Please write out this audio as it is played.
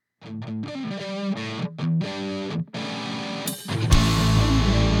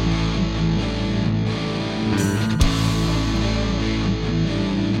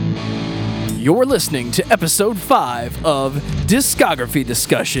You're listening to episode 5 of Discography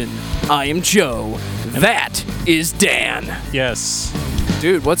Discussion. I am Joe. That is Dan. Yes.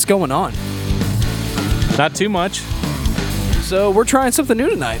 Dude, what's going on? Not too much. So, we're trying something new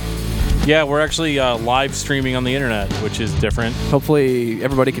tonight. Yeah, we're actually live streaming on the internet, which is different. Hopefully,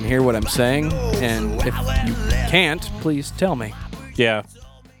 everybody can hear what I'm saying. And if you can't, please tell me. Yeah,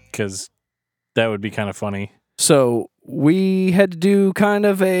 because that would be kind of funny. So, we had to do kind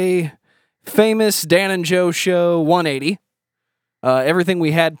of a famous Dan and Joe show 180. Everything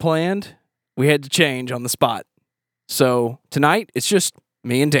we had planned, we had to change on the spot. So tonight, it's just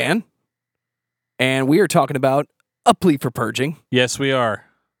me and Dan, and we are talking about A Plea for Purging. Yes, we are.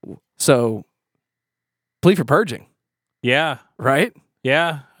 So, Plea for Purging. Yeah. Right?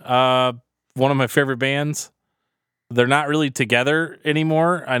 Yeah. One of my favorite bands. They're not really together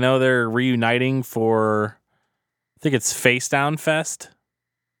anymore. I know they're reuniting for, I think it's Face Down Fest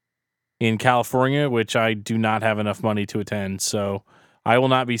in California, which I do not have enough money to attend, so I will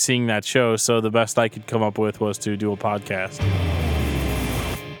not be seeing that show, so the best I could come up with was to do a podcast.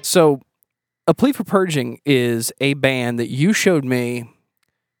 So, A Plea for Purging is a band that you showed me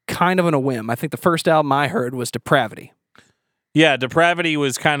kind of on a whim. I think the first album I heard was Depravity. Yeah, Depravity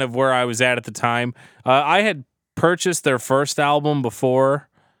was kind of where I was at the time. I had purchased their first album before,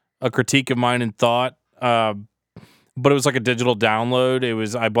 A Critique of Mind and Thought, but it was like a digital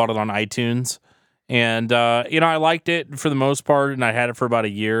download. I bought it on iTunes, and I liked it for the most part, and I had it for about a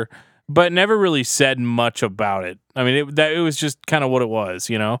year, but never really said much about it. I mean, it was just kind of what it was,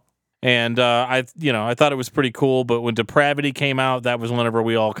 And I thought it was pretty cool. But when Depravity came out, that was whenever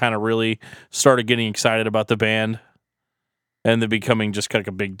we all kind of really started getting excited about the band, and they're becoming just kind of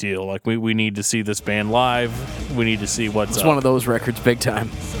a big deal. Like we need to see this band live. We need to see what's up. It's one of those records, big time.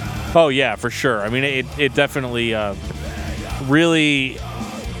 Oh, yeah, for sure. I mean, it definitely really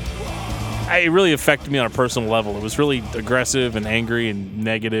affected me on a personal level. It was really aggressive and angry and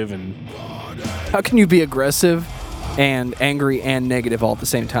negative. And how can you be aggressive and angry and negative all at the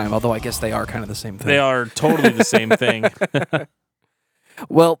same time? Although I guess they are kind of the same thing. They are totally the same thing.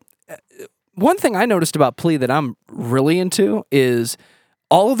 Well, one thing I noticed about Plea that I'm really into is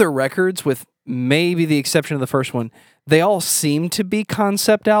all of their records, with maybe the exception of the first one, they all seem to be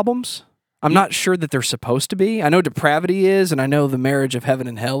concept albums. I'm not sure that they're supposed to be. I know Depravity is, and I know The Marriage of Heaven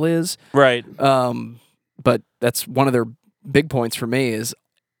and Hell is. Right. But that's one of their big points for me is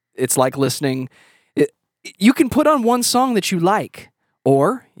it's like listening. You can put on one song that you like,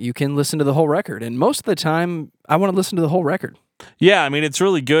 or you can listen to the whole record. And most of the time, I want to listen to the whole record. Yeah, I mean, it's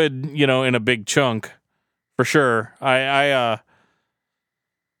really good, in a big chunk, for sure. I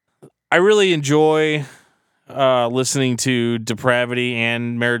really enjoy listening to Depravity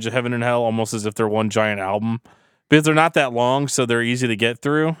and Marriage of Heaven and Hell almost as if they're one giant album, because they're not that long, so they're easy to get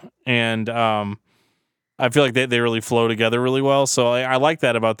through, and I feel like they really flow together really well. So I like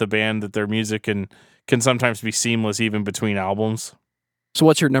that about the band, that their music can sometimes be seamless even between albums. So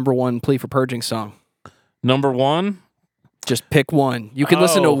what's your number one Plea for Purging song? Number one? Just pick one. You can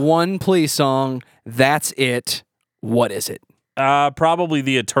listen to one Plea song. That's it. What is it? Probably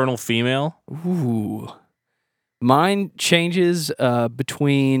The Eternal Female. Ooh. Mine changes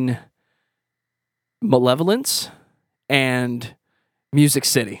between Malevolence and Music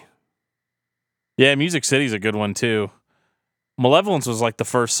City. Yeah, Music City's a good one too. Malevolence was like the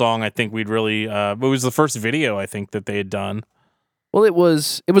first song I think we'd really. It was the first video I think that they had done. Well, it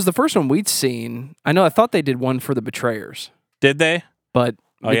was the first one we'd seen. I thought they did one for the Betrayers. Did they? But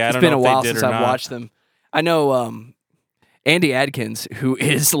it's been a while since I've watched them. I know Andy Adkins, who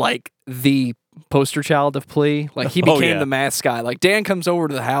is like the poster child of Plea. Like he became the mascot. Like Dan comes over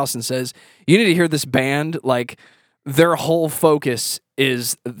to the house and says, "You need to hear this band. Like their whole focus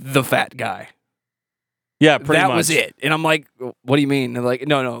is the fat guy." Yeah, pretty much. That was it. And I'm like, "What do you mean?" And like,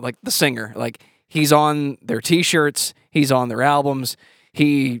 no, like the singer. Like he's on their T-shirts. He's on their albums.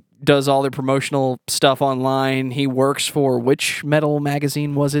 He does all their promotional stuff online. He works for which metal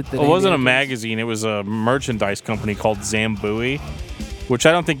magazine was it? It wasn't a magazine. It was a merchandise company called Zambui, which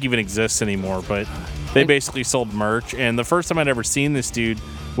I don't think even exists anymore, but they basically sold merch. And the first time I'd ever seen this dude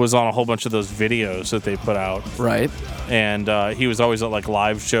was on a whole bunch of those videos that they put out. Right. And he was always at like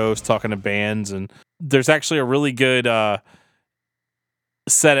live shows talking to bands. And there's actually a really good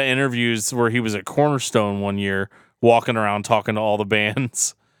set of interviews where he was at Cornerstone one year walking around talking to all the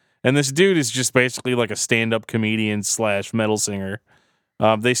bands. And this dude is just basically like a stand-up comedian / metal singer.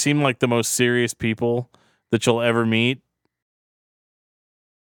 They seem like the most serious people that you'll ever meet.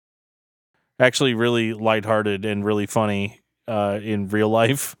 Actually, really lighthearted and really funny in real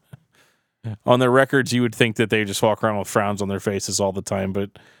life. On their records, you would think that they just walk around with frowns on their faces all the time,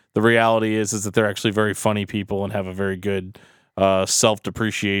 but the reality is that they're actually very funny people and have a very good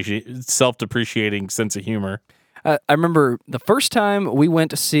self-depreciating sense of humor. I remember the first time we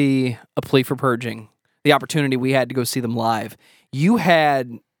went to see A Plea for Purging, the opportunity we had to go see them live. You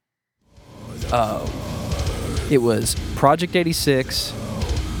had, it was Project 86,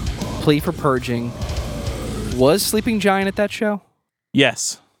 Plea for Purging. Was Sleeping Giant at that show?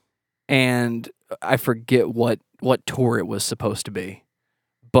 Yes. And I forget what tour it was supposed to be,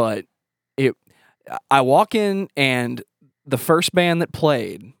 but I walk in and the first band that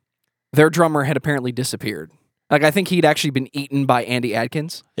played, their drummer had apparently disappeared. Like, I think he'd actually been eaten by Andy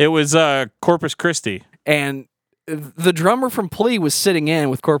Adkins. It was Corpus Christi. And the drummer from Plea was sitting in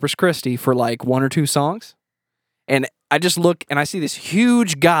with Corpus Christi for like one or two songs. And I just look and I see this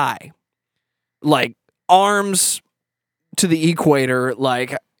huge guy, like arms to the equator,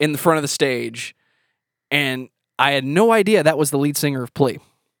 like in the front of the stage. And I had no idea that was the lead singer of Plea.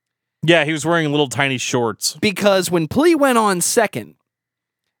 Yeah, he was wearing little tiny shorts. Because when Plea went on second,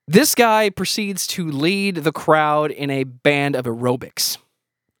 this guy proceeds to lead the crowd in a band of aerobics.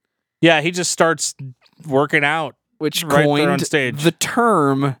 Yeah, he just starts working out, which right coined there on stage the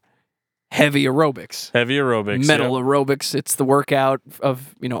term heavy aerobics. Heavy aerobics. Metal aerobics. It's the workout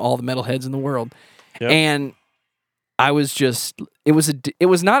of, all the metalheads in the world. Yep. And I was just, it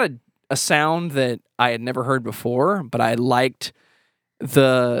was not a sound that I had never heard before, but I liked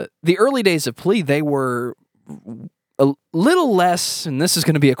the early days of Plea. They were a little less, and this is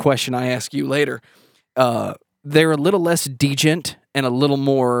going to be a question I ask you later, they're a little less degent and a little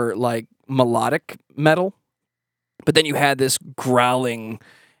more like melodic metal. But then you had this growling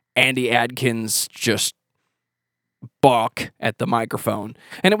Andy Adkins just balk at the microphone.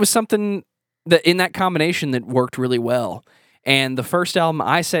 And it was something that in that combination that worked really well. And the first album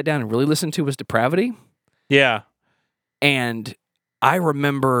I sat down and really listened to was Depravity. Yeah. And I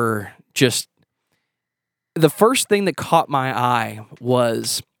remember just the first thing that caught my eye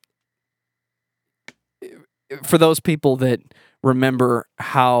was, for those people that remember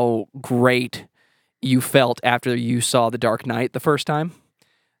how great you felt after you saw The Dark Knight the first time,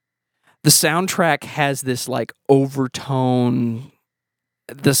 the soundtrack has this like overtone,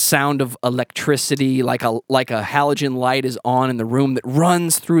 the sound of electricity, like a halogen light is on in the room that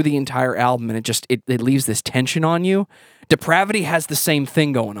runs through the entire album, and it leaves this tension on you. Depravity has the same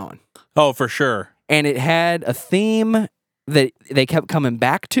thing going on. Oh, for sure. And it had a theme that they kept coming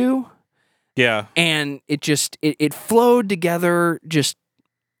back to. Yeah. And it flowed together just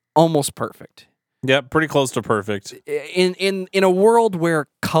almost perfect. Yep, pretty close to perfect. In a world where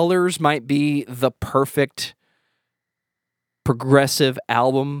colors might be the perfect progressive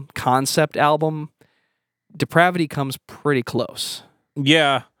album, concept album, Depravity comes pretty close.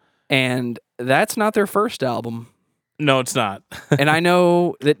 Yeah. And that's not their first album. No, it's not. And I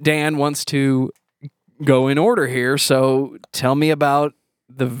know that Dan wants to go in order here, so tell me about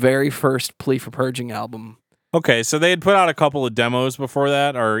the very first Plea for Purging album. Okay, so they had put out a couple of demos before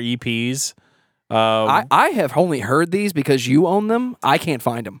that, or EPs. I have only heard these because you own them. I can't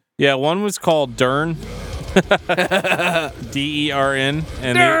find them. Yeah, one was called Dern. D-E-R-N.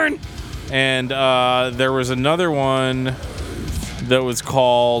 Dern! And there was another one that was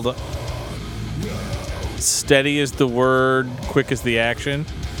called Steady is the Word, Quick is the Action.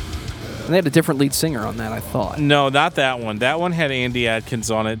 And they had a different lead singer on that, I thought. No, not that one. That one had Andy Adkins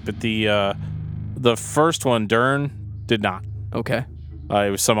on it, but the first one, Dern, did not. Okay.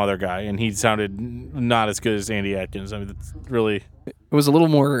 It was some other guy, and he sounded not as good as Andy Adkins. I mean, it's really... It was a little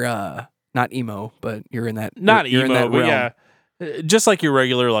more, not emo, but you're in that... Not you're emo, in that but realm. yeah. Just like your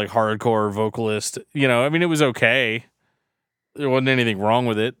regular, like, hardcore vocalist. I mean, it was okay. There wasn't anything wrong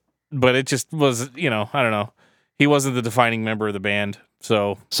with it, but it just was, I don't know. He wasn't the defining member of the band,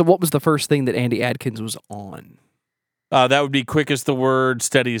 so... So what was the first thing that Andy Adkins was on? That would be Quick is the Word,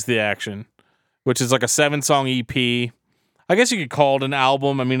 Steady is the Action, which is like a 7-song EP. I guess you could call it an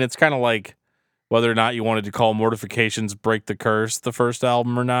album. I mean, it's kind of like whether or not you wanted to call Mortifications Break the Curse the first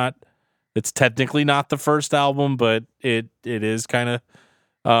album or not. It's technically not the first album, but it is kind of...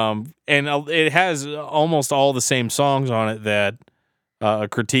 and it has almost all the same songs on it that A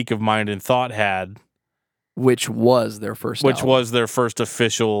Critique of Mind and Thought had. Which was their first Which album. was their first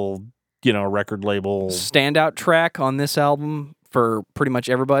official, record label. Standout track on this album for pretty much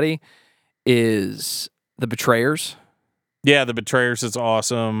everybody is The Betrayers. Yeah, The Betrayers is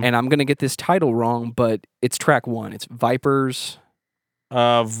awesome. And I'm going to get this title wrong, but it's track 1. It's Vipers.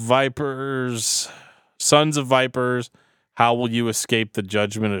 Vipers, Sons of Vipers, How Will You Escape the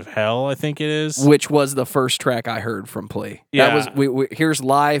Judgment of Hell, I think it is. Which was the first track I heard from Plea. Yeah. That was here's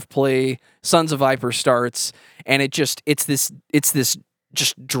live Plea, Sons of Viper starts, and it's this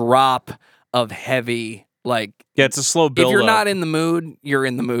just drop of heavy, like, Yeah, it's a slow build if you're up. not in the mood, you're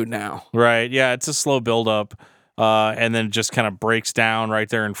in the mood now. Right. Yeah, it's a slow build up. And then just kind of breaks down right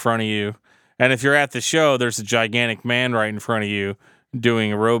there in front of you. And if you're at the show, there's a gigantic man right in front of you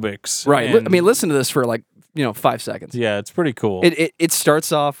doing aerobics. Right. And, I mean, listen to this for 5 seconds. yeah, it's pretty cool. It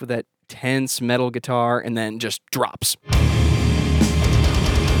starts off with that tense metal guitar and then just drops.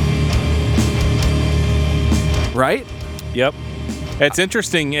 Right? Yep. It's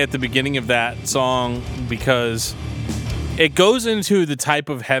interesting at the beginning of that song because it goes into the type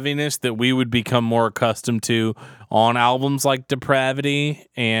of heaviness that we would become more accustomed to on albums like Depravity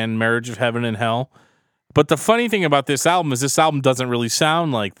and Marriage of Heaven and Hell. But the funny thing about this album is this album doesn't really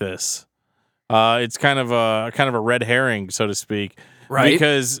sound like this. It's kind of a red herring, so to speak. Right.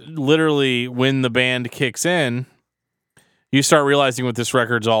 Because literally when the band kicks in, you start realizing what this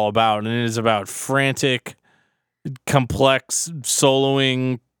record's all about. And it is about frantic, complex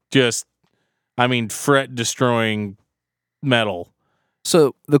soloing, fret destroying metal.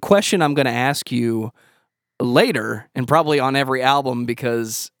 So the question I'm going to ask you later, and probably on every album,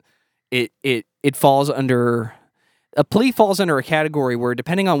 because it falls under a Plea falls under a category where,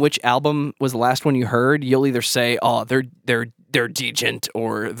 depending on which album was the last one you heard, you'll either say, "Oh, they're degent,"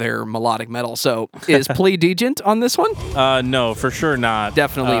 or they're melodic metal. So is Plea degent on this one? No, for sure not.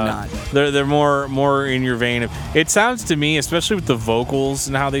 Definitely not. They're more in your vein of. It sounds to me, especially with the vocals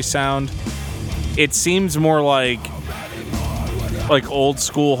and how they sound, it seems more like old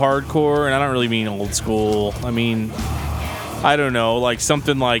school hardcore, and I don't really mean old school. I mean, I don't know, like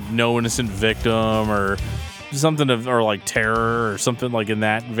something like No Innocent Victim or something or like Terror or something like in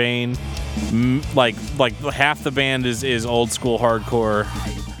that vein. Like half the band is old school hardcore,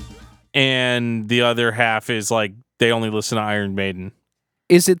 and the other half is like they only listen to Iron Maiden.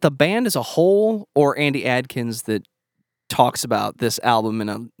 Is it the band as a whole or Andy Adkins that talks about this album in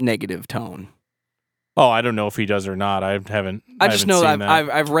a negative tone? Oh, I don't know if he does or not. I haven't. I just know seen that.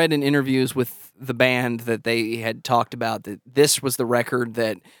 I've read in interviews with the band that they had talked about that this was the record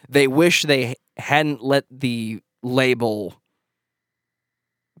that they wish they hadn't let the label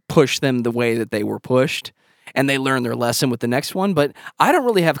push them the way that they were pushed, and they learned their lesson with the next one. But I don't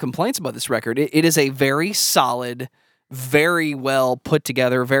really have complaints about this record. It is a very solid, very well put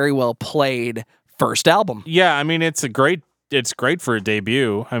together, very well played first album. Yeah, I mean it's great for a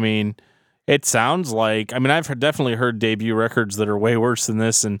debut. I mean, it sounds like, I've definitely heard debut records that are way worse than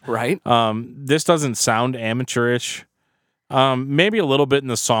this, and Right. This doesn't sound amateurish. Maybe a little bit in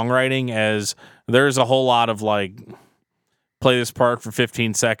the songwriting, as there's a whole lot of like play this part for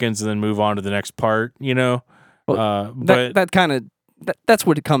 15 seconds and then move on to the next part, you know. But that's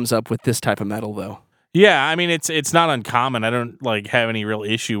what it comes up with this type of metal, though. yeah, I mean it's not uncommon. I don't like have any real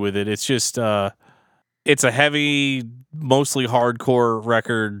issue with it. It's just it's a heavy, mostly hardcore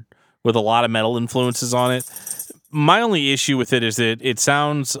record with a lot of metal influences on it. My only issue with it is that it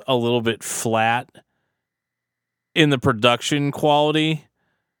sounds a little bit flat in the production quality.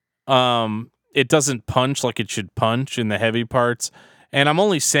 It doesn't punch like it should punch in the heavy parts, and I'm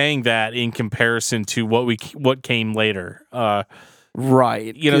only saying that in comparison to what came later.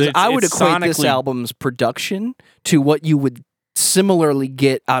 Right. You know, I would it's equate this sonically- album's production to what you would similarly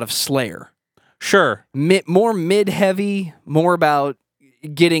get out of Slayer. Sure, More mid-heavy, more about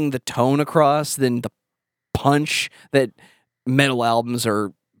getting the tone across than the punch that metal albums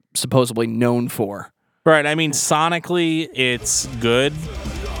are supposedly known for. right. I mean, sonically, it's good.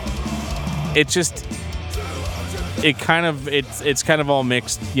 It's just, it's kind of all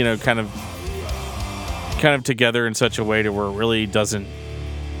mixed, you know, kind of together in such a way to where it really doesn't,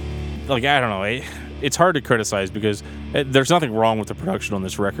 like, I don't know. It's hard to criticize because there's nothing wrong with the production on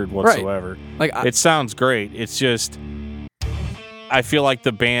this record whatsoever. Like It sounds great. It's just, I feel like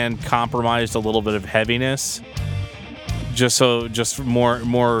the band compromised a little bit of heaviness, just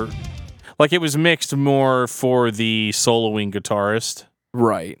more, like it was mixed more for the soloing guitarist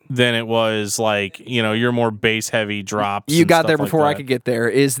right. than it was like, you know, your more bass heavy drops. You and got stuff there like before I that. could get there.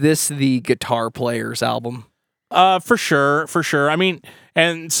 Is this the Guitar Player's album? For sure. I mean,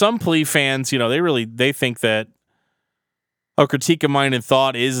 and some Plea fans, you know, they think that A Critique of Mind and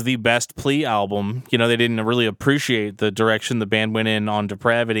Thought is the best Plea album. You know, they didn't really appreciate the direction the band went in on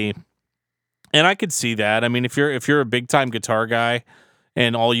Depravity. And I could see that. I mean, if you're a big time guitar guy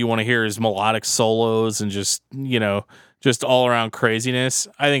and all you want to hear is melodic solos and just, you know, just all around craziness,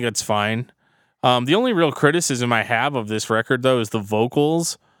 I think that's fine. The only real criticism I have of this record though is the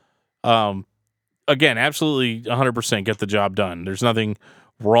vocals. again, absolutely 100% get the job done. There's nothing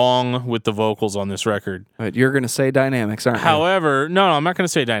wrong with the vocals on this record. But you're going to say dynamics, aren't you? However, no, I'm not going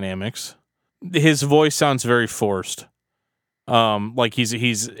to say dynamics. His voice sounds very forced. Like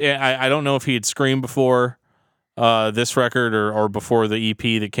I don't know if he had screamed before this record or before the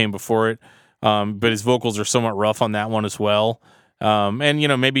EP that came before it. But his vocals are somewhat rough on that one as well. And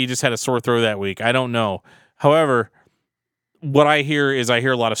maybe he just had a sore throat that week. I don't know. However, what I hear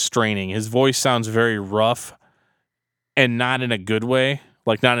a lot of straining. His voice sounds very rough and not in a good way,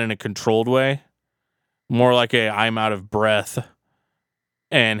 like not in a controlled way. More like I'm out of breath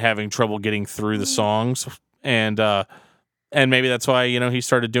and having trouble getting through the songs. And maybe that's why, he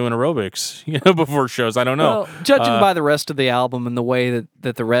started doing aerobics, before shows. I don't know. Well, judging by the rest of the album and the way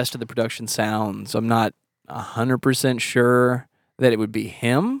that the rest of the production sounds, I'm not 100% sure that it would be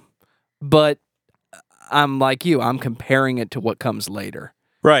him, but I'm like you. I'm comparing it to what comes later.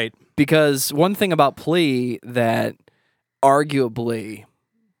 Right. Because one thing about Plea that arguably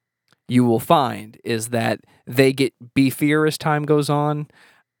you will find is that they get beefier as time goes on.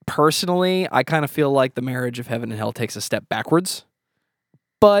 Personally, I kind of feel like the Marriage of Heaven and Hell takes a step backwards,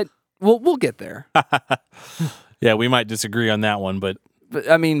 but we'll get there. Yeah, we might disagree on that one, but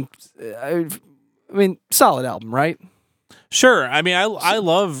I mean, solid album, right? Sure. I mean, I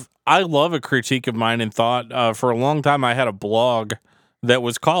love A Critique of Mind and Thought. For a long time, I had a blog that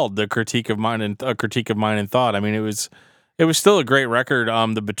was called A Critique of Mind and Thought. I mean, it was still a great record.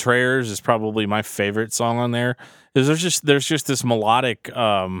 The Betrayers is probably my favorite song on there. There's just this melodic,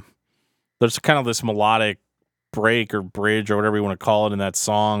 there's kind of this melodic break or bridge or whatever you want to call it in that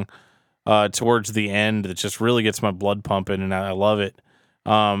song towards the end that just really gets my blood pumping, and I love it.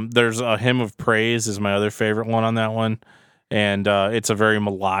 There's a Hymn of Praise is my other favorite one on that one, and it's a very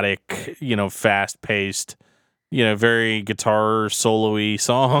melodic, fast-paced, very guitar solo-y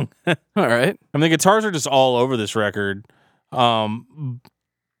song. All right. I mean, the guitars are just all over this record.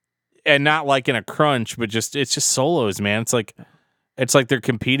 And not like in a crunch, but it's just solos, man. It's like they're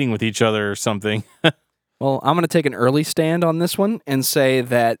competing with each other or something. Well, I'm going to take an early stand on this one and say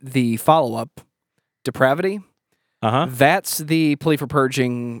that the follow-up, Depravity, that's the Plea for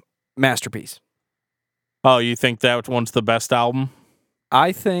Purging masterpiece. Oh, you think that one's the best album?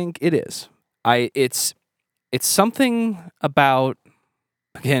 I think it is. It's something about,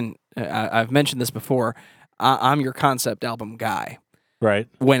 again, I've mentioned this before, I'm your concept album guy. Right.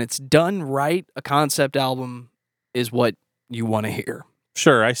 When it's done right, a concept album is what you want to hear.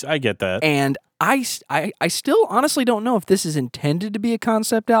 Sure, I get that. And I still honestly don't know if this is intended to be a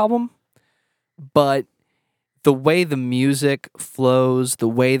concept album, but the way the music flows, the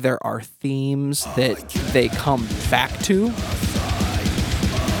way there are themes that they come back to,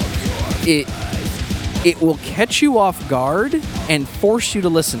 it will catch you off guard and force you to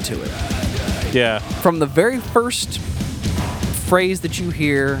listen to it. Yeah. From the very first phrase that you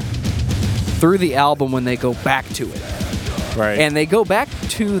hear through the album when they go back to it. Right. And they go back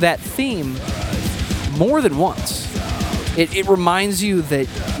to that theme more than once. It reminds you that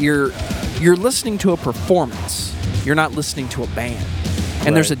you're listening to a performance. You're not listening to a band.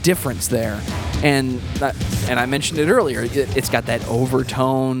 And there's a difference there. And I mentioned it earlier. It's got that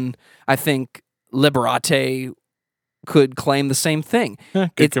overtone. I think Liberate could claim the same thing.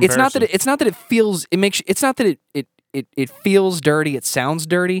 It's not that it feels dirty, it sounds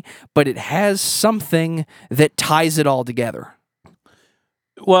dirty, but it has something that ties it all together.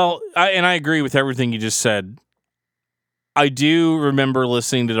 Well, I agree with everything you just said. I do remember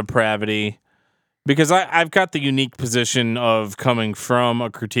listening to Depravity because I've got the unique position of coming from A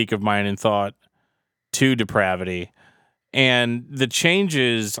Critique of Mind and Thought to Depravity. And the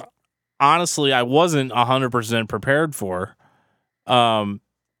changes, honestly, I wasn't 100% prepared for.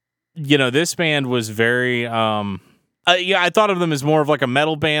 This band was very... I thought of them as more of like a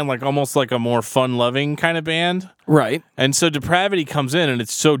metal band, like almost like a more fun-loving kind of band. Right. And so Depravity comes in and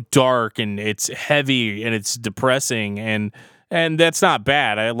it's so dark and it's heavy and it's depressing and that's not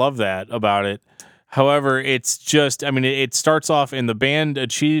bad. I love that about it. However, it's just, it starts off and the band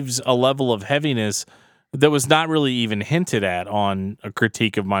achieves a level of heaviness that was not really even hinted at on A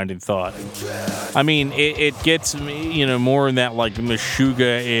Critique of Mind and Thought. It gets, more in that like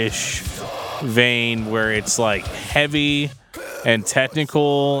Meshuggah-ish vein where it's like heavy and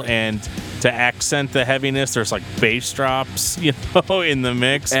technical, and to accent the heaviness there's like bass drops in the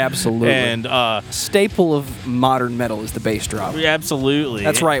mix. Absolutely. And staple of modern metal is the bass drop. Absolutely.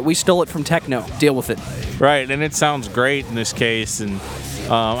 That's right, we stole it from techno. Deal with it. Right. And it sounds great in this case. And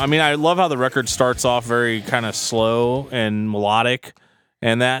I love how the record starts off very kind of slow and melodic,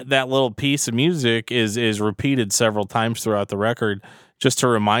 and that little piece of music is repeated several times throughout the record, just to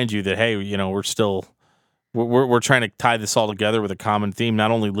remind you that, hey, we're trying to tie this all together with a common theme,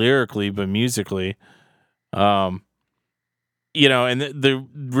 not only lyrically but musically. And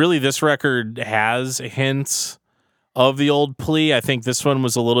really this record has hints of the old Plea. I think this one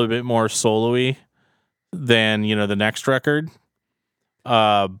was a little bit more solo-y than the next record.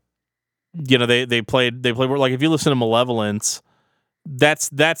 They played like, if you listen to Malevolence, that's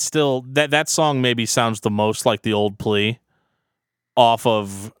still that song maybe sounds the most like the old Plea out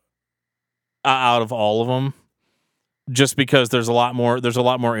of all of them, just because there's a lot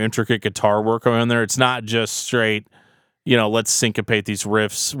more intricate guitar work going on there. It's not just straight, let's syncopate these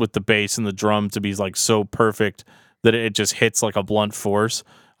riffs with the bass and the drum to be like so perfect that it just hits like a blunt force.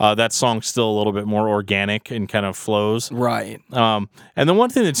 That song's still a little bit more organic and kind of flows. Right. And the one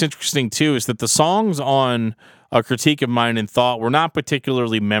thing that's interesting too is that the songs on A Critique of Mind and Thought were not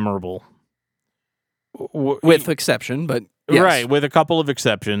particularly memorable. With exception, but yes. Right, with a couple of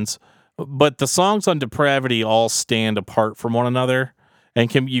exceptions. But the songs on Depravity all stand apart from one another,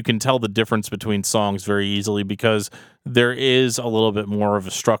 and you can tell the difference between songs very easily because there is a little bit more of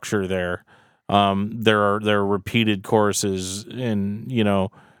a structure there. There are repeated choruses, and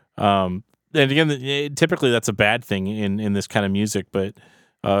and again, typically that's a bad thing in this kind of music. But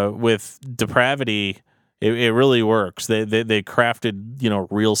with Depravity, it really works. They crafted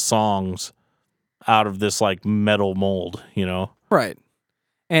real songs out of this like metal mold. Right.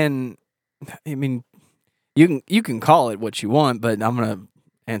 And I mean, you can call it what you want, but I'm gonna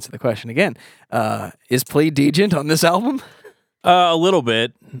answer the question again. Is Plea degent on this album? A little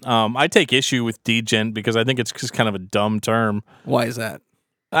bit. I take issue with degent because I think it's just kind of a dumb term. Why is that?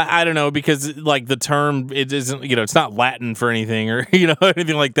 I don't know, because like the term, it isn't, it's not Latin for anything or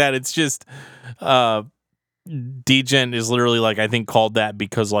anything like that. It's just degent is literally like, I think, called that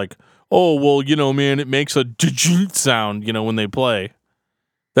because like, oh well, man, it makes a degent sound when they play.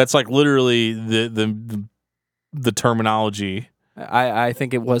 That's like literally the terminology. I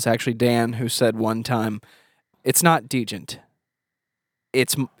think it was actually Dan who said one time, it's not degent.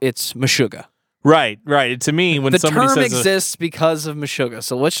 It's Meshuggah. Right. To me, when the somebody term says exists because of Meshuggah,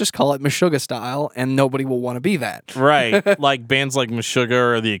 so let's just call it Meshuggah style, and nobody will want to be that. Right, like bands like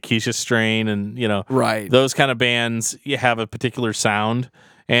Meshuggah or the Acacia Strain, and right, those kind of bands, you have a particular sound,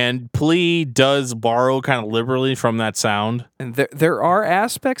 and Plea does borrow kind of liberally from that sound. And there are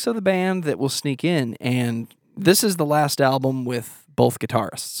aspects of the band that will sneak in, and this is the last album with both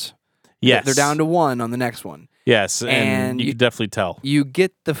guitarists. Yes, they're down to one on the next one. Yes, and you can definitely tell. You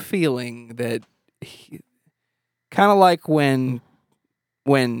get the feeling that, kind of like when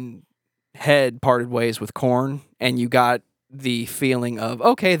Head parted ways with Korn, and you got the feeling of,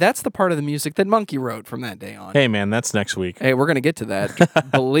 okay, that's the part of the music that Monkey wrote from that day on. Hey, man, that's next week. Hey, we're going to get to that.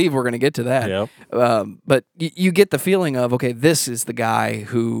 Believe we're going to get to that. Yep. But you get the feeling of, okay, this is the guy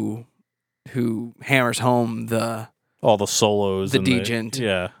who hammers home all the solos, the degent,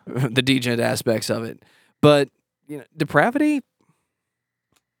 the degent aspects of it. But Depravity,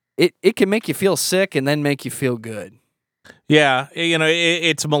 it can make you feel sick and then make you feel good. Yeah,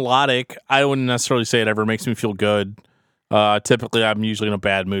 it's melodic. I wouldn't necessarily say it ever makes me feel good. Typically, I'm usually in a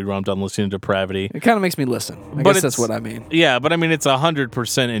bad mood when I'm done listening to Depravity. It kind of makes me listen. I guess that's what I mean. Yeah, but I mean, it's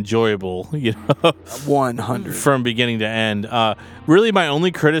 100% enjoyable, 100. From beginning to end. Really, my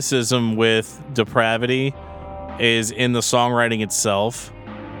only criticism with Depravity is in the songwriting itself,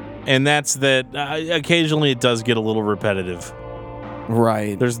 and that's that occasionally it does get a little repetitive.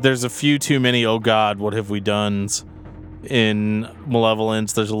 Right. There's a few too many, oh God, what have we done's in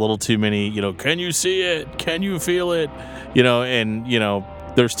Malevolence. There's a little too many, can you see it? Can you feel it?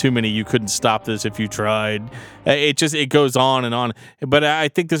 There's too many, you couldn't stop this if you tried. It goes on and on. But I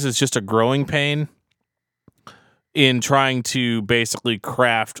think this is just a growing pain in trying to basically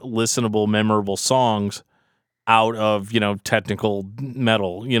craft listenable, memorable songs out of, technical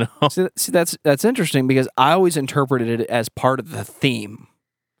metal, See, that's interesting because I always interpreted it as part of the theme.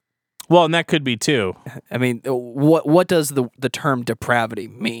 Well, and that could be too. I mean, what does the term depravity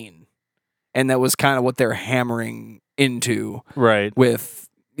mean? And that was kind of what they're hammering into. Right. With,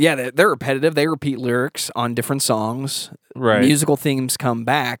 they're repetitive. They repeat lyrics on different songs. Right. Musical themes come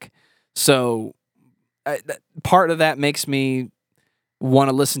back. So part of that makes me want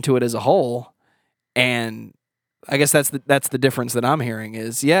to listen to it as a whole. And I guess that's the difference that I'm hearing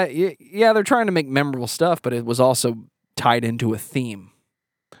is, they're trying to make memorable stuff, but it was also tied into a theme.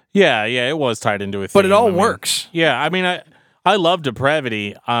 Yeah, it was tied into a theme. But it all works. Yeah, I mean, I love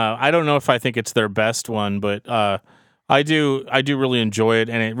Depravity. I don't know if I think it's their best one, but I do really enjoy it,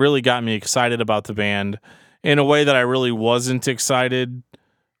 and it really got me excited about the band in a way that I really wasn't excited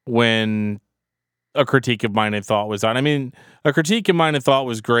when A Critique of Mind and Thought was on. I mean, A Critique of Mind and Thought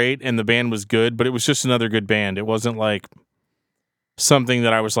was great, and the band was good, but it was just another good band. It wasn't like something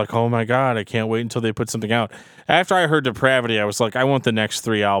that I was like, oh my God, I can't wait until they put something out. After I heard Depravity, I was like, I want the next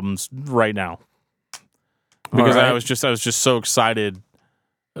 3 albums right now. Because All right. I was just so excited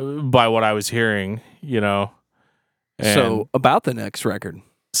by what I was hearing, you know. And So about the next record.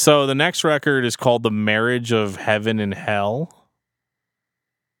 so the next record is called The Marriage of Heaven and Hell.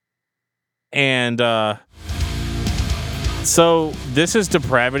 And so this is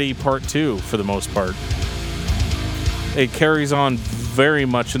Depravity Part 2 for the most part. It carries on very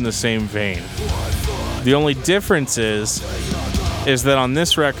much in the same vein. The only difference is that on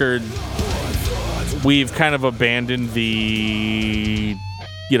this record, we've kind of abandoned the,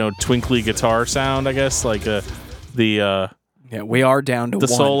 twinkly guitar sound, I guess, like Yeah, we are down to the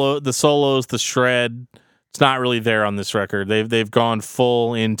one. the solos, the shred. It's not really there on this record. They've gone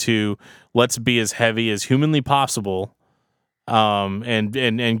full into let's be as heavy as humanly possible,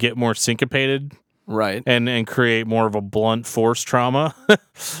 and get more syncopated. Right. And create more of a blunt force trauma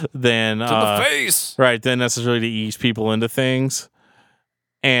than To the face. right, than necessarily to ease people into things.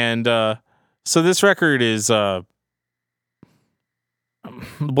 And so this record is,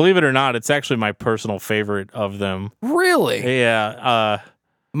 believe it or not, it's actually my personal favorite of them. Really? Yeah.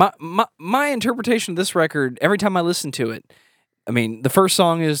 My interpretation of this record, every time I listen to it, I mean, the first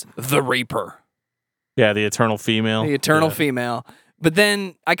song is The Reaper, Yeah, the Eternal Female. the eternal Yeah. female. But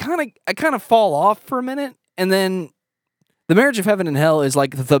then I kind of fall off for a minute, and then The Marriage of Heaven and Hell is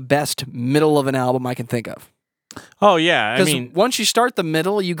like the best middle of an album I can think of. Oh yeah, I Because mean, once you start the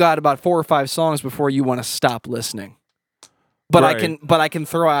middle, you got about 4 or 5 songs before you want to stop listening. But Right. I can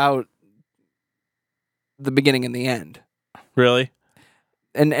throw out the beginning and the end. really.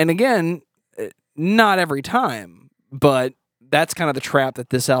 And again, not every time, but that's kind of the trap that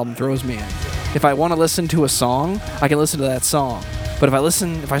this album throws me in. If I want to listen to a song, I can listen to that song. But if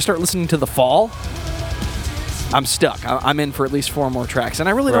I start listening to The Fall, I'm stuck. I'm in for at least 4 more tracks, and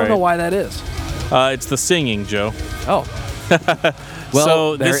I really don't Right. know why that is. It's the singing, Joe. Oh. Well,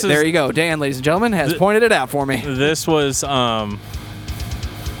 So there you go. Dan, ladies and gentlemen, has pointed it out for me. This was the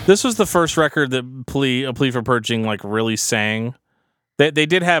first record that A Plea for Purging like really sang. They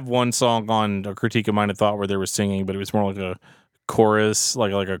did have one song on A Critique of Mind and Thought where they were singing, but it was more like a chorus,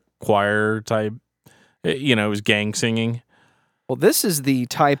 like a choir type. It was gang singing. Well, this is the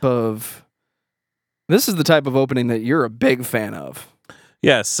type of opening that you're a big fan of.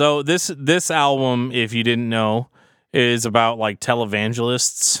 Yeah, so this album, if you didn't know, is about like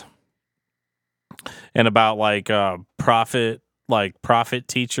televangelists and about like prophet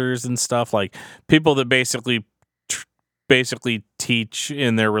teachers and stuff, like people that basically teach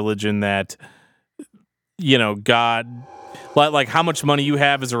in their religion that God, like how much money you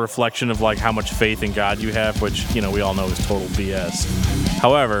have is a reflection of like how much faith in God you have, which we all know is total BS.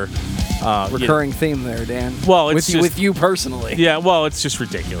 However, Recurring theme there, Dan. Well, it's with you personally. yeah, well, it's just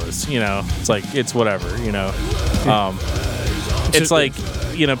ridiculous. It's like it's whatever. It's like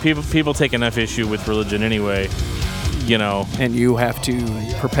people take enough issue with religion anyway. And you have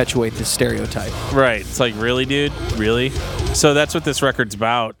to perpetuate this stereotype. Right? It's like, really, dude, really. So that's what this record's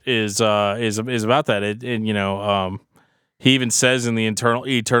about. Is about that. He even says in the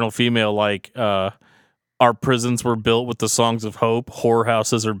Eternal Female, like, our prisons were built with the songs of hope.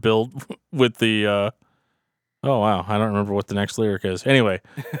 Whorehouses are built with the. Oh wow, I don't remember what the next lyric is. Anyway,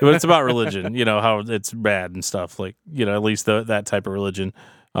 but it's about religion. How it's bad and stuff. Like at least that type of religion.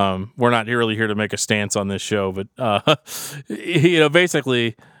 We're not really here to make a stance on this show, but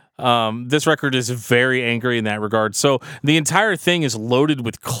basically, this record is very angry in that regard. So the entire thing is loaded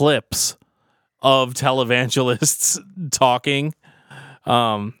with clips of televangelists talking.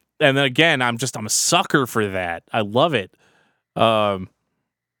 And then again, I'm a sucker for that. I love it.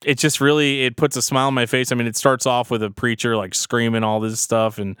 It just really, it puts a smile on my face. I mean, it starts off with a preacher like screaming all this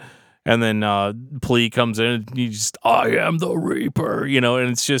stuff, and then Plea comes in and he just, I am the Reaper, and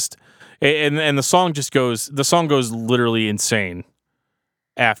it's just, and the song goes literally insane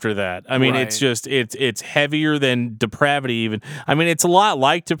after that. I mean, It's just, it's heavier than Depravity even. I mean, it's a lot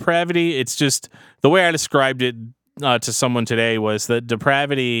like Depravity. It's just, the way I described it to someone today was that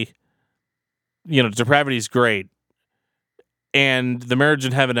Depravity is great. And The Marriage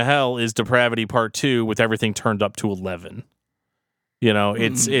in Heaven and Hell is Depravity Part 2 with everything turned up to 11.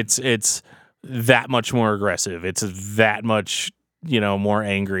 It's that much more aggressive. It's that much, more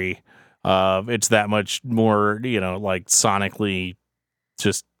angry. It's that much more, like sonically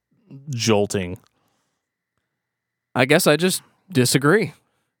just jolting. I guess I just disagree.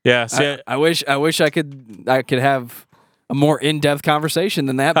 Yeah. See, I wish I could have a more in-depth conversation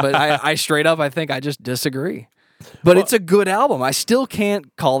than that, but I straight up, I think I just disagree. But it's a good album. I still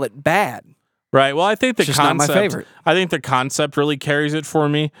can't call it bad. Right. Well, I think the It's just not concept. my favorite. I think the concept really carries it for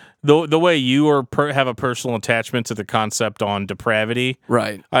me. The way you have a personal attachment to the concept on Depravity,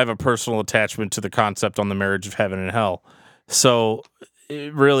 Right. I have a personal attachment to the concept on The Marriage of Heaven and Hell. So,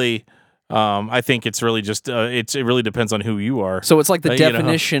 it really, I think it's really just it really depends on who you are. So it's like the You know.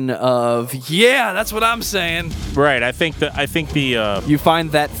 definition of, yeah, that's what I'm saying. Right. I think the You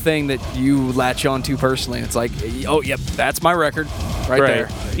find that thing that you latch onto personally. It's like, oh, yep, that's my record right there.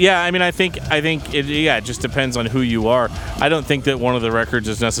 Yeah, I mean, I think it just depends on who you are. I don't think that one of the records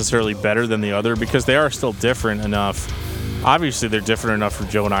is necessarily better than the other because they are still different enough. Obviously, they're different enough for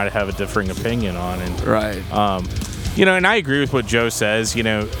Joe and I to have a differing opinion on. And Right. and I agree with what Joe says.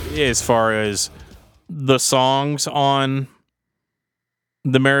 As far as the songs on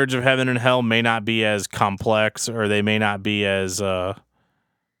The Marriage of Heaven and Hell may not be as complex, or they may not be as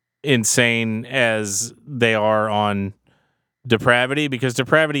insane as they are on Depravity, because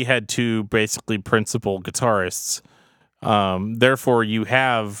Depravity had two basically principal guitarists. Therefore, you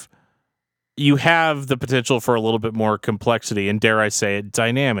have the potential for a little bit more complexity and, dare I say it,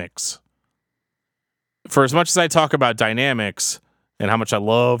 dynamics. For as much as I talk about dynamics and how much I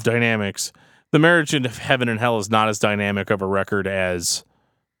love dynamics, The Marriage of Heaven and Hell is not as dynamic of a record as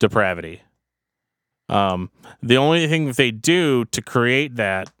Depravity. The only thing that they do to create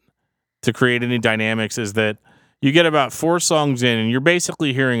any dynamics, is that you get about 4 songs in, and you're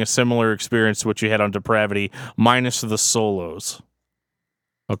basically hearing a similar experience to what you had on Depravity, minus the solos.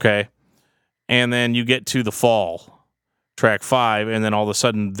 Okay? And then you get to The Fall, track 5, and then all of a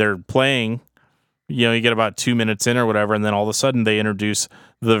sudden they're playing, you get about 2 minutes in or whatever, and then all of a sudden they introduce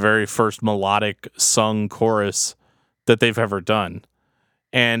the very first melodic sung chorus that they've ever done.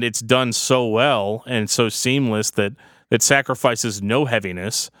 And it's done so well and so seamless that it sacrifices no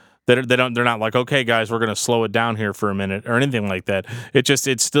heaviness. They're not like, okay, guys, we're going to slow it down here for a minute or anything like that. It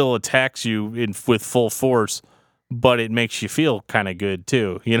still attacks you with full force, but it makes you feel kind of good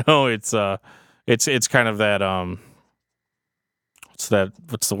too. It's kind of that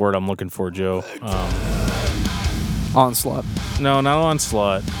what's the word I'm looking for, Joe? Onslaught. No, not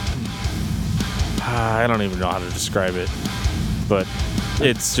onslaught. I don't even know how to describe it, but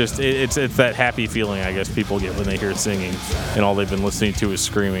it's just it's that happy feeling I guess people get when they hear singing, and all they've been listening to is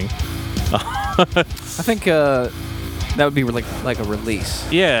screaming. I think that would be like a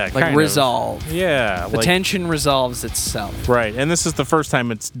release. Yeah, Like kind resolve. of. Yeah, The tension resolves itself. right. And this is the first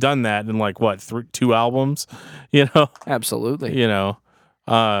time it's done that in 2 albums. Absolutely.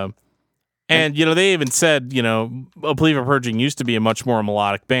 And they even said, A Plea for Purging used to be a much more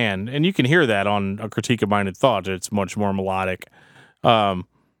melodic band, and you can hear that on A Critique of Mind and Thought. It's much more melodic.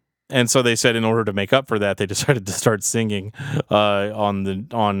 And so they said in order to make up for that, they decided to start singing on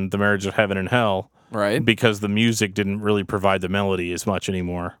the Marriage of Heaven and Hell, Right. because the music didn't really provide the melody as much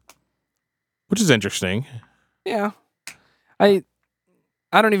anymore, which is interesting. Yeah. I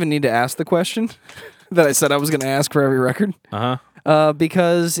don't even need to ask the question that I said I was going to ask for every record.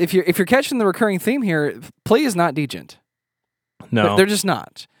 Because if you're catching the recurring theme here, Plea is not degent. No, They're just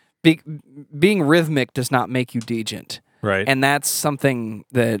not. Being rhythmic does not make you degent. right. And that's something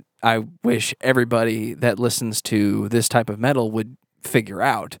that I wish everybody that listens to this type of metal would figure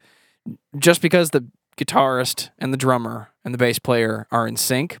out. Just because the guitarist and the drummer and the bass player are in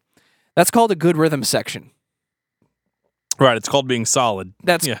sync, that's called a good rhythm section. Right, it's called being solid.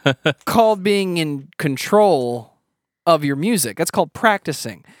 That's called being in control of your music. That's called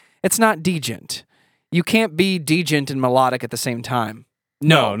practicing. It's not degent. You can't be degent and melodic at the same time.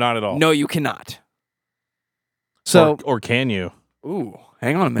 No, not at all. No, you cannot. So, or can you? ooh,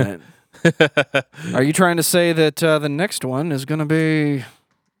 hang on a minute. Are you trying to say that the next one is going to be...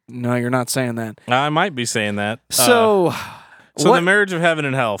 No, you're not saying that. I might be saying that. So The Marriage of Heaven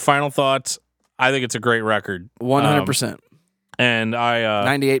and Hell. Final thoughts. I think it's a great record. 100%. And I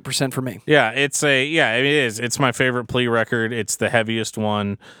 98% for me. Yeah, it is. It's my favorite Plea record. It's the heaviest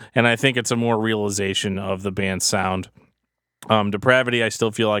one, and I think it's a more realization of the band's sound. Depravity, I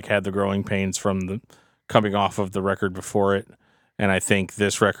still feel like had the growing pains from the coming off of the record before it, and I think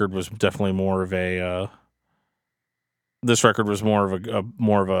this record was definitely more of a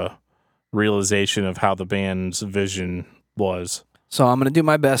more of a realization of how the band's vision was. So I'm going to do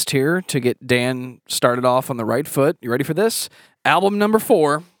my best here to get Dan started off on the right foot. You ready for this? Album number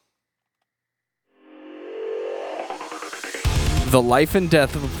 4. The Life and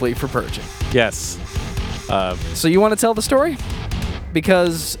Death of A Plea for Purging. Yes. So you want to tell the story?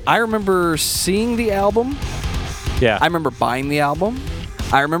 Because I remember seeing the album. Yeah. I remember buying the album.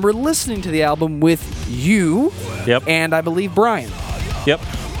 I remember listening to the album with you. Yep. and I believe Brian. Yep.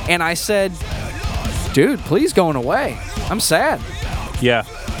 And I said, dude, please going away. I'm sad. Yeah.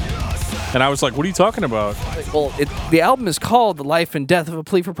 And I was like, what are you talking about? Well, the album is called The Life and Death of a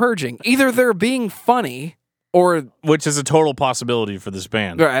Plea for Purging. Either they're being funny or... Which is a total possibility for this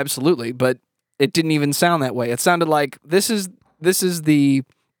band. Yeah, absolutely, but it didn't even sound that way. It sounded like this is the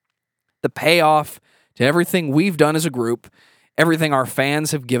payoff to everything we've done as a group, everything our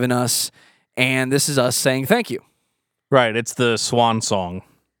fans have given us, and this is us saying thank you. Right, it's the swan song.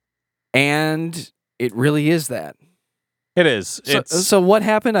 And it really is that. It is. So what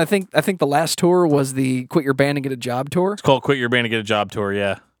happened? I think the last tour was the Quit Your Band and Get a Job tour. It's called Quit Your Band and Get a Job tour,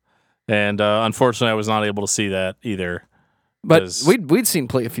 yeah. And unfortunately, I was not able to see that either. But we'd seen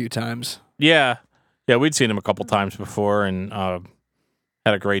Plea a few times. Yeah, we'd seen him a couple times before and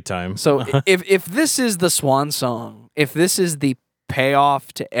had a great time. So if this is the swan song, if this is the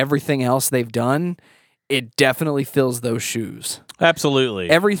payoff to everything else they've done, it definitely fills those shoes. Absolutely.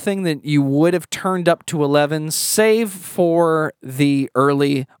 Everything that you would have turned up to 11, save for the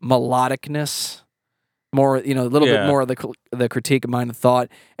early melodicness, more, a little bit more of the critique of Mind and Thought,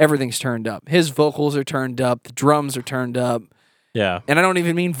 everything's turned up. His vocals are turned up, the drums are turned up. Yeah. And I don't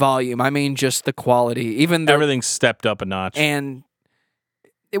even mean volume, I mean just the quality. Everything's stepped up a notch. And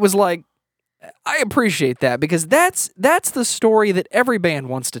it was like, I appreciate that because that's the story that every band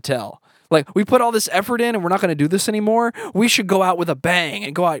wants to tell. Like, we put all this effort in and we're not going to do this anymore. We should go out with a bang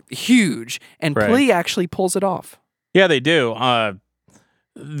and go out huge. And Right. Plea actually pulls it off. Yeah, they do.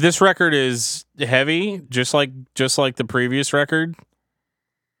 This record is heavy, just like the previous record.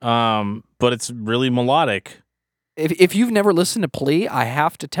 But it's really melodic. If you've never listened to Plea, I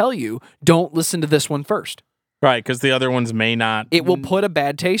have to tell you, don't listen to this one first. Right, because the other ones may not. It will put a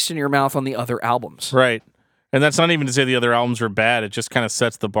bad taste in your mouth on the other albums. Right. And that's not even to say the other albums are bad. It just kind of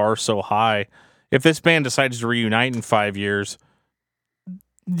sets the bar so high. If this band decides to reunite in 5 years,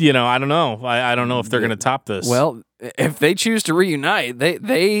 I don't know. I don't know if they're going to top this. Well, if they choose to reunite,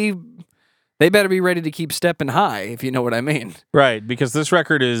 they better be ready to keep stepping high, if you know what I mean. Right, because this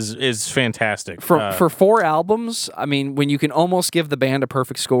record is fantastic. For 4 albums, I mean, when you can almost give the band a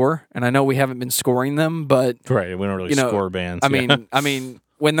perfect score, and I know we haven't been scoring them, but right, we don't really score bands. I mean,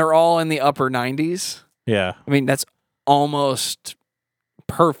 when they're all in the upper 90s, yeah. I mean, that's almost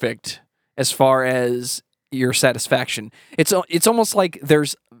perfect as far as your satisfaction. It's almost like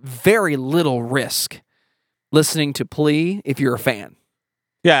there's very little risk listening to Plea if you're a fan.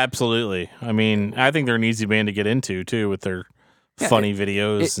 Yeah, absolutely. I mean, I think they're an easy band to get into, too, with their funny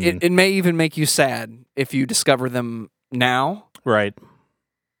videos. It may even make you sad if you discover them now. Right.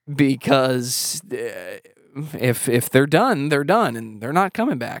 Because if they're done, and they're not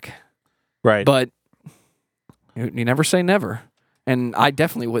coming back. Right. But you never say never. And I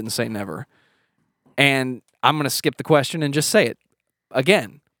definitely wouldn't say never. And I'm going to skip the question and just say it.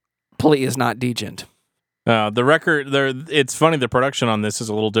 Again, Plea is not Degent. The record, it's funny, the production on this is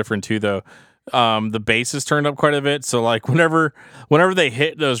a little different too, though. The bass is turned up quite a bit, so like whenever they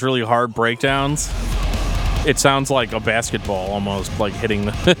hit those really hard breakdowns, it sounds like a basketball almost, like hitting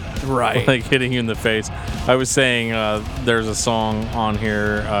right, like hitting you in the face. I was saying there's a song on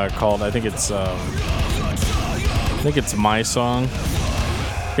here called I think it's My Song.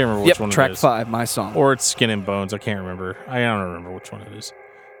 I can't remember which one it is. Track 5, My Song, or it's Skin and Bones. I can't remember. I don't remember which one it is,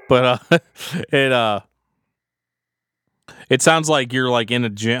 but it sounds like you're like in a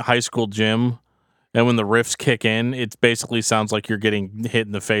high school gym, and when the riffs kick in, it basically sounds like you're getting hit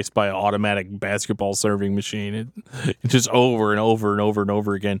in the face by an automatic basketball serving machine. It just over and over and over and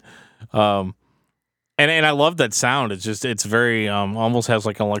over again. And I love that sound. It's very almost has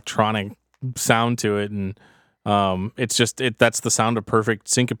like an electronic sound to it, and that's the sound of perfect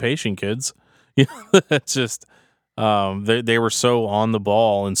syncopation, kids. It's just they were so on the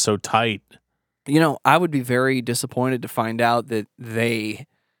ball and so tight. I would be very disappointed to find out that they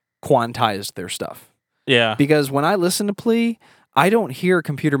quantized their stuff. Yeah. Because when I listen to Plea, I don't hear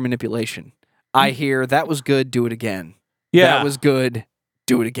computer manipulation. I hear, that was good, do it again. Yeah. That was good,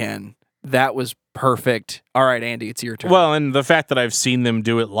 do it again. That was perfect. All right, Andy, it's your turn. Well, and the fact that I've seen them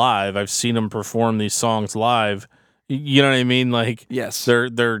do it live, I've seen them perform these songs live. You know what I mean? Like, yes,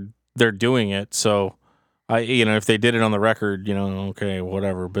 they're doing it. So, if they did it on the record, okay,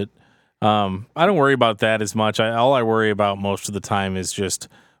 whatever. But I don't worry about that as much. All I worry about most of the time is just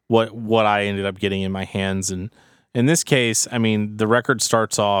what I ended up getting in my hands. And in this case, I mean, the record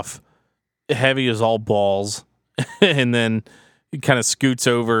starts off heavy as all balls, and then it kind of scoots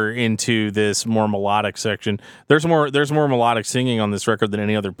over into this more melodic section. There's more melodic singing on this record than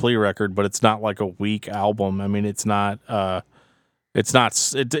any other Plea record, but it's not like a weak album. I mean, it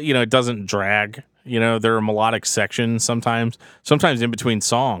doesn't drag There are melodic sections sometimes in between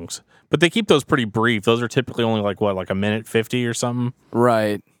songs, but they keep those pretty brief. Those are typically only like a minute 50 or something.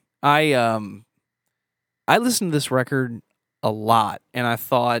 Right. I listened to this record a lot, and I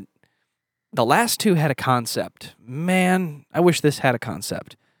thought the last two had a concept. Man, I wish this had a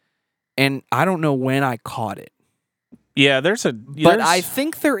concept. And I don't know when I caught it. Yeah, But I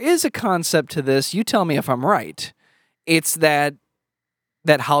think there is a concept to this. You tell me if I'm right. It's that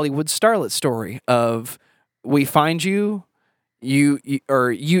Hollywood starlet story of we find you want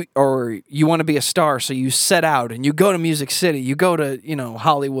to be a star, so you set out and you go to Music City, you go to,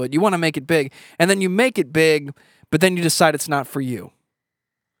 Hollywood, you want to make it big, and then you make it big, but then you decide it's not for you.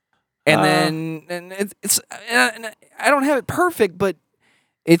 And I don't have it perfect, but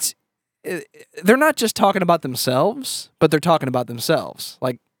they're not just talking about themselves, but they're talking about themselves.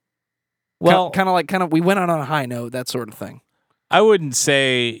 Like, well, kind of we went out on a high note, that sort of thing. I wouldn't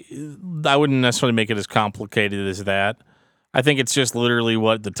necessarily make it as complicated as that. I think it's just literally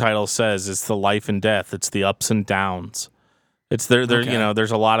what the title says. It's the life and death. It's the ups and downs. It's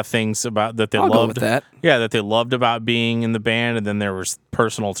there's a lot of things about that they I'll loved. Go with that. Yeah, that they loved about being in the band, and then there was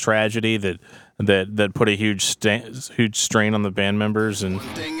personal tragedy that put a huge strain on the band members, and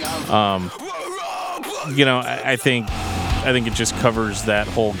I think it just covers that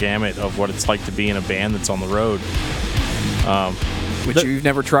whole gamut of what it's like to be in a band that's on the road. Which you've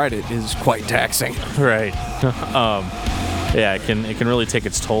never tried it is quite taxing. Right. Yeah, it can really take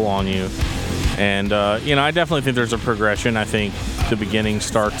its toll on you. And I definitely think there's a progression. I think the beginning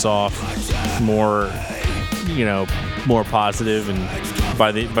starts off more positive, and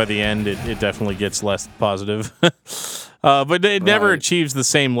by the end it definitely gets less positive. But it never achieves the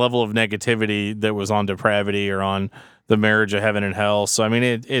same level of negativity that was on Depravity or on The Marriage of Heaven and Hell. So I mean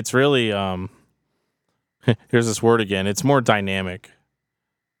it's really here's this word again. It's more dynamic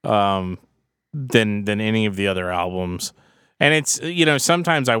than any of the other albums. And it's,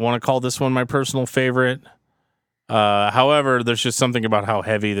 sometimes I want to call this one my personal favorite. However, there's just something about how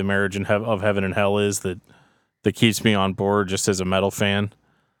heavy The Marriage of Heaven and Hell is that keeps me on board just as a metal fan.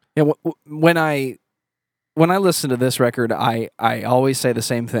 Yeah, when I listen to this record, I always say the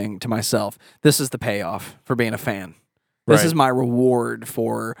same thing to myself. This is the payoff for being a fan. This is my reward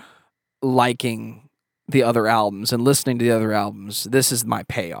for liking the other albums and listening to the other albums. This is my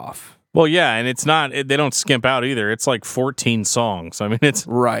payoff. Well, yeah, and it's not. They don't skimp out either. It's like 14 songs. I mean, it's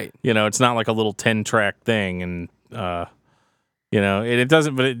right. It's not like a little 10-track thing, and it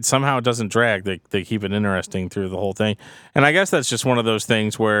doesn't. But it somehow doesn't drag. They keep it interesting through the whole thing. And I guess that's just one of those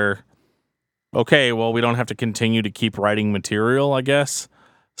things where, okay, well, we don't have to continue to keep writing material, I guess.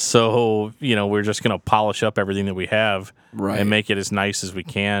 So we're just gonna polish up everything that we have and make it as nice as we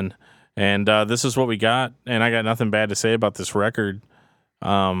can. And this is what we got. And I got nothing bad to say about this record.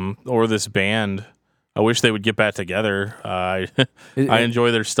 Or this band. I wish they would get back together. I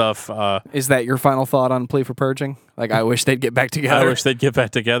enjoy their stuff. Is that your final thought on Plea for Purging? Like, I wish they'd get back together? I wish they'd get back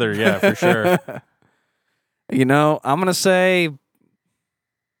together, yeah, for sure. I'm going to say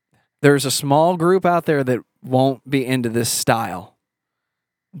there's a small group out there that won't be into this style.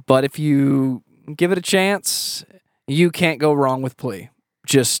 But if you give it a chance, you can't go wrong with Plea.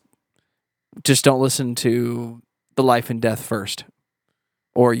 Just don't listen to The Life and Death first.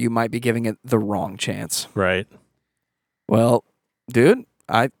 Or you might be giving it the wrong chance. Right. Well, dude,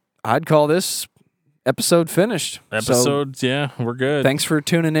 I'd call this episode finished. Yeah, we're good. Thanks for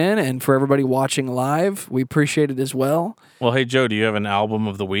tuning in, and for everybody watching live, we appreciate it as well. Well, hey, Joe, do you have an album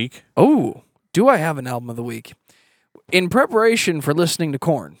of the week? Oh, do I have an album of the week? In preparation for listening to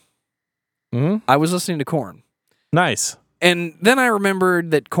Korn, I was listening to Korn. Nice. And then I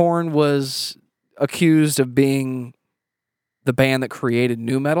remembered that Korn was accused of being the band that created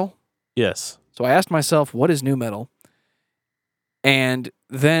nu metal. Yes. So I asked myself, what is nu metal? And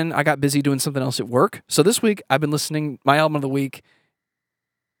then I got busy doing something else at work. So this week I've been listening, my album of the week,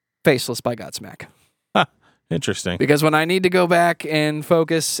 Faceless by Godsmack. Interesting. Because when I need to go back and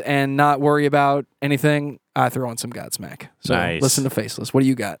focus and not worry about anything, I throw on some Godsmack. So Listen to Faceless. What do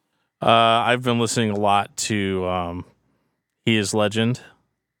you got? I've been listening a lot to He Is Legend.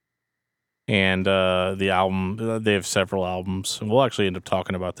 And the album, they have several albums. We'll actually end up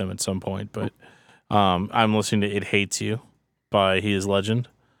talking about them at some point. But I'm listening to It Hates You by He Is Legend,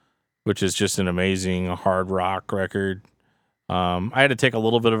 which is just an amazing hard rock record. I had to take a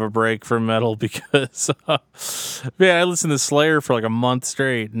little bit of a break from metal because, I listened to Slayer for like a month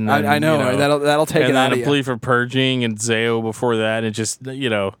straight. And then, I know. That'll take it out of you. And then a Plea for Purging and Zao before that. It just,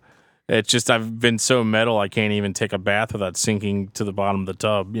 it's just I've been so metal I can't even take a bath without sinking to the bottom of the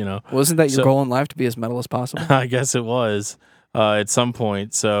tub, Wasn't that your goal in life, to be as metal as possible? I guess it was at some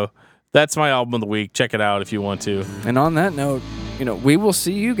point. So That's my album of the week. Check it out if you want to. And on that note, we will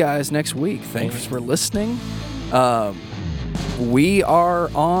see you guys next week. Thanks for listening. We are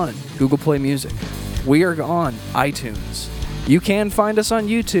on Google Play Music. We are on iTunes. You can find us on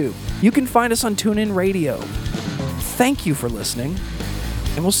YouTube. You can find us on TuneIn Radio. Thank you for listening,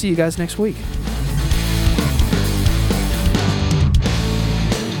 and we'll see you guys next week.